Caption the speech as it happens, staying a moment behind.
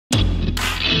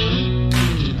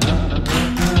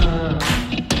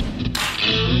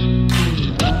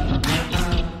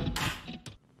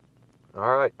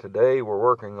Alright, today we're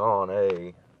working on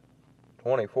a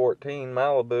 2014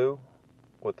 Malibu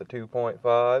with the 2.5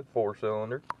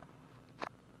 4-cylinder.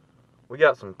 We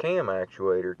got some cam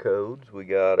actuator codes. We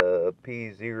got a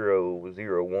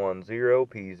P0010,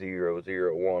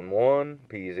 P0011,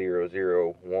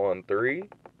 P0013,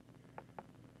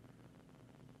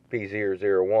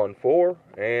 P0014,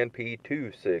 and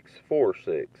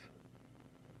P2646.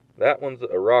 That one's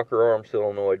a rocker arm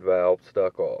solenoid valve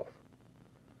stuck off.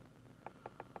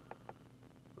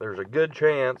 There's a good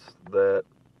chance that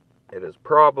it is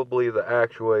probably the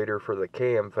actuator for the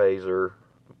cam phaser,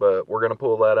 but we're going to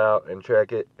pull that out and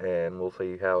check it, and we'll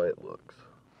see how it looks.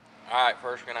 Alright,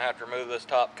 first we're going to have to remove this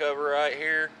top cover right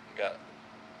here. Got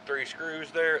 3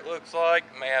 screws there, it looks like.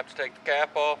 May have to take the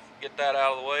cap off, get that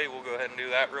out of the way. We'll go ahead and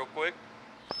do that real quick.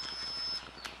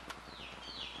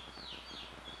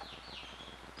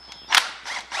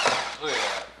 Look at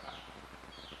that.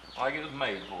 Like it was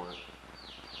made for us.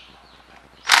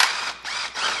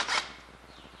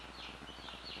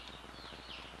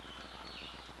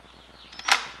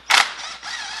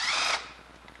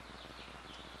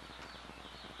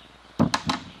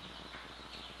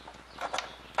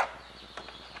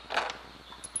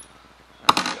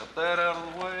 Got that out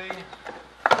of the way.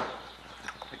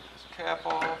 Take this cap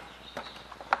off.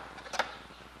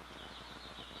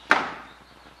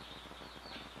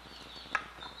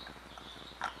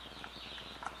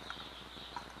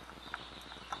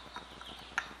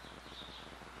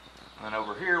 And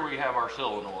over here we have our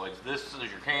solenoids. This is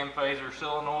your cam phaser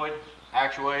solenoid,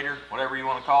 actuator, whatever you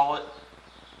want to call it.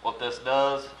 What this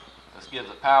does, this gives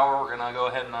it power. We're going to go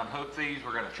ahead and unhook these.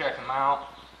 We're going to check them out.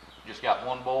 Just got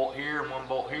one bolt here and one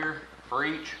bolt here for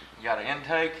each. You got an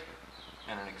intake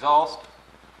and an exhaust.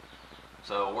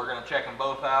 So we're going to check them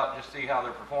both out, just see how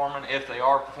they're performing. If they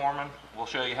are performing, we'll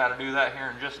show you how to do that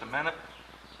here in just a minute.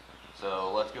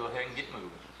 So let's go ahead and get moving.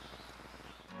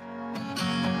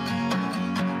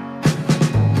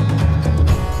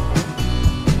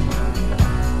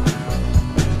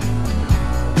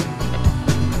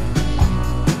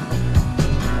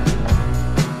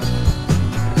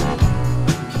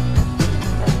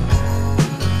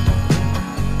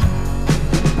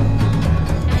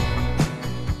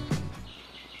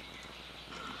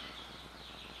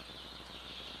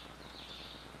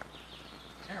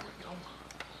 There we go.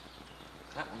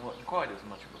 That one wasn't quite as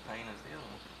much of a pain as the other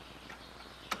one.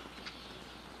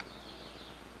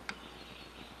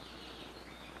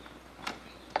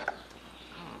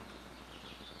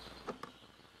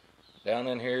 Down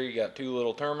in here you got 2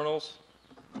 little terminals,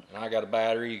 and I got a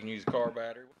battery. You can use a car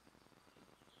battery.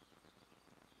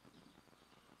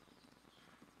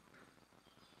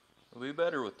 It'll be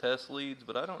better with test leads,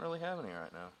 but I don't really have any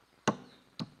right now.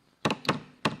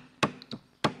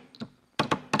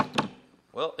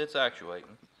 Well, it's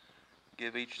actuating.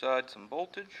 Give each side some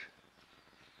voltage.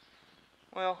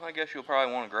 Well, I guess you'll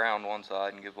probably want to ground one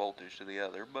side and give voltage to the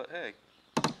other, but hey.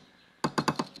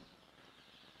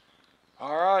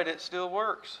 Alright, it still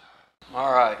works.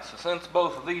 Alright, so since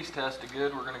both of these tested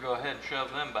good, we're going to go ahead and shove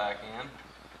them back in.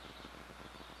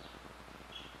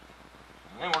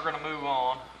 And then we're going to move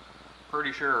on.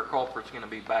 Pretty sure our culprit's going to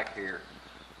be back here.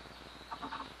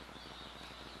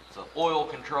 So oil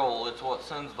control, it's what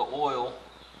sends the oil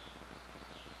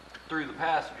through the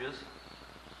passages.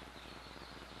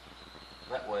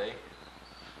 That way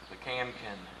the cam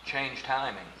can change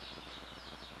timing.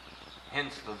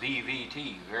 Hence the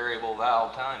VVT, variable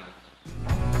valve timing.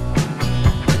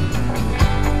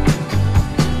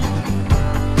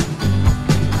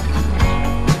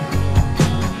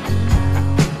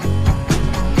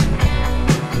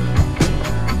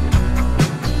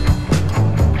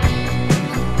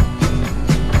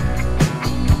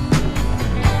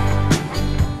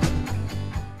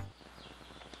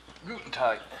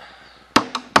 Tight.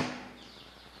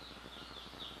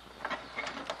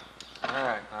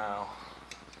 Alright, now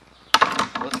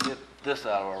let's get this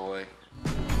out of our way.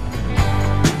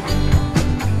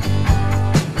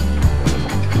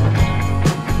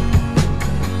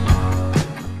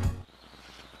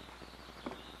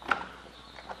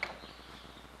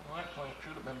 Well, that clamp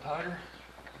should have been tighter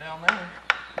down there.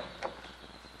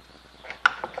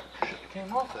 Should have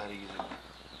came off that easy,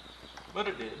 but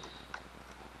it did.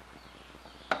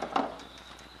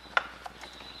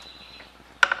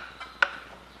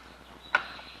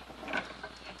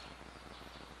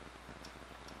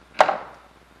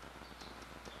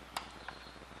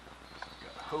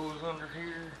 Hose under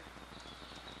here.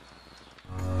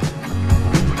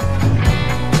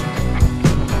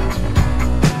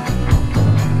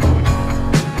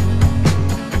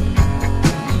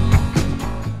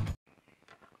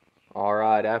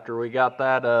 after we got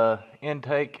that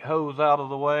intake hose out of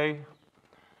the way,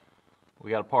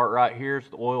 we got a part right here. It's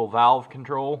the oil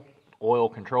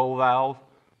control valve,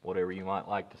 whatever you might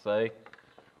like to say.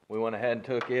 We went ahead and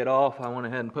took it off. I went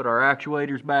ahead and put our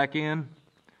actuators back in.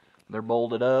 They're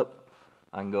bolted up.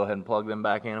 I can go ahead and plug them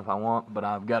back in if I want, but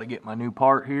I've got to get my new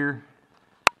part here.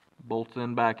 Bolts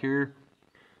in back here.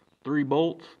 3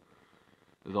 bolts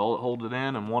is all that holds it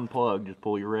in, and 1 plug. Just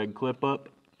pull your red clip up,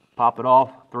 pop it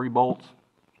off, 3 bolts,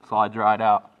 slides right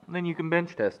out. And then you can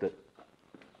bench test it.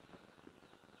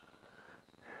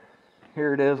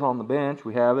 Here it is on the bench.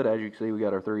 We have it. As you can see, we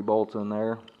got our 3 bolts in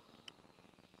there.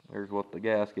 There's what the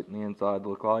gasket and the inside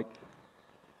look like.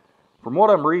 From what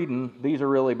I'm reading, these are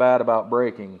really bad about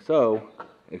breaking. So,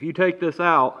 if you take this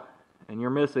out and you're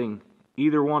missing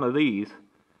either one of these,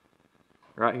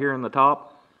 right here in the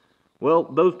top, well,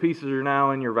 those pieces are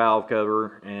now in your valve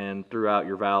cover and throughout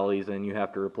your valleys, and you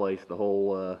have to replace the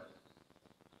whole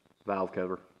valve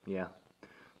cover. Yeah.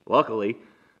 Luckily,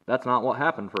 that's not what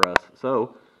happened for us.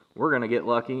 So, we're going to get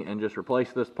lucky and just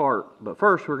replace this part. But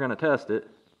first, we're going to test it,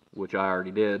 which I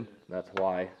already did. That's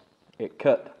why it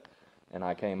cut and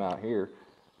I came out here.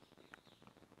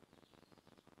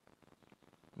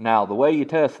 Now, the way you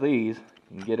test these,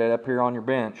 you get it up here on your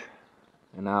bench.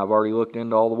 And now I've already looked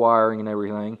into all the wiring and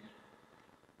everything.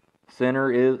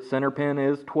 Center pin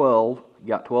is 12. You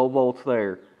got 12 volts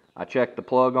there. I checked the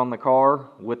plug on the car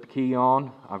with the key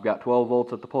on. I've got 12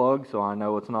 volts at the plug, so I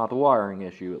know it's not the wiring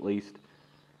issue, at least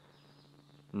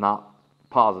not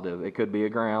positive. It could be a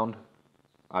ground.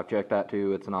 I've checked that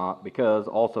too. It's not, because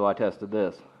also I tested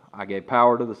this. I gave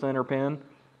power to the center pin,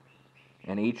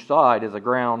 and each side is a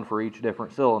ground for each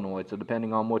different solenoid. So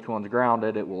depending on which one's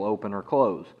grounded, it will open or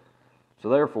close. So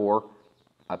therefore,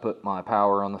 I put my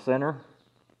power on the center,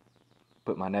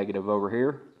 put my negative over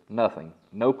here, nothing.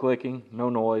 No clicking, no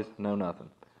noise, no nothing.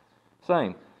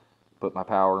 Same, put my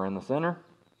power in the center,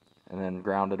 and then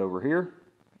ground it over here,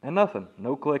 and nothing.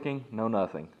 No clicking, no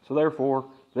nothing. So therefore,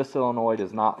 this solenoid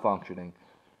is not functioning.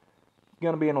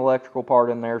 Going to be an electrical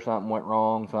part in there. Something went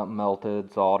wrong, something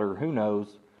melted, solder, who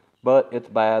knows. But it's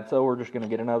bad, so we're just going to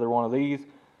get another one of these,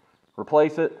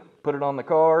 replace it, put it on the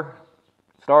car,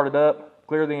 start it up,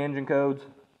 clear the engine codes,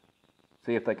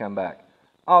 see if they come back.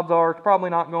 Odds are it's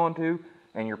probably not going to,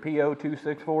 and your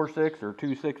P2646 or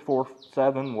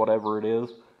 2647, whatever it is,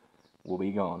 will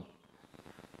be gone.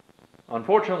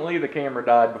 Unfortunately, the camera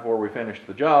died before we finished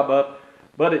the job up,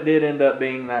 but it did end up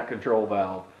being that control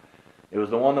valve. It was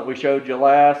the one that we showed you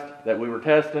last that we were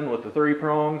testing with the 3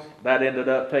 prongs. That ended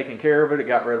up taking care of it. It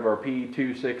got rid of our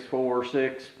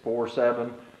P2646,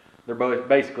 47. They're both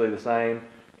basically the same,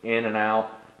 in and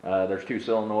out. There's 2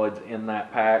 solenoids in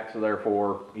that pack, so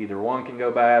therefore either one can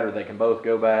go bad or they can both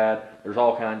go bad. There's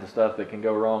all kinds of stuff that can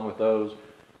go wrong with those.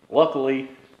 Luckily,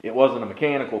 it wasn't a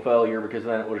mechanical failure, because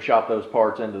then it would have shot those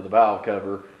parts into the valve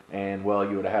cover, and well,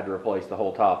 you would have had to replace the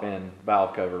whole top end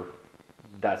valve cover.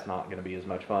 That's not going to be as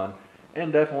much fun.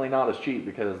 And definitely not as cheap,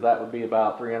 because that would be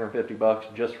about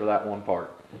 $350 just for that one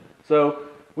part. So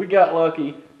we got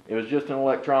lucky. It was just an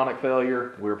electronic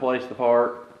failure. We replaced the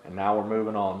part, and now we're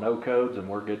moving on. No codes, and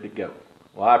we're good to go.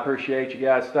 Well, I appreciate you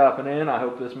guys stopping in. I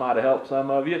hope this might have helped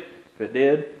some of you. If it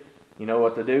did, you know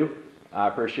what to do. I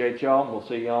appreciate y'all, and we'll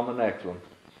see you on the next one.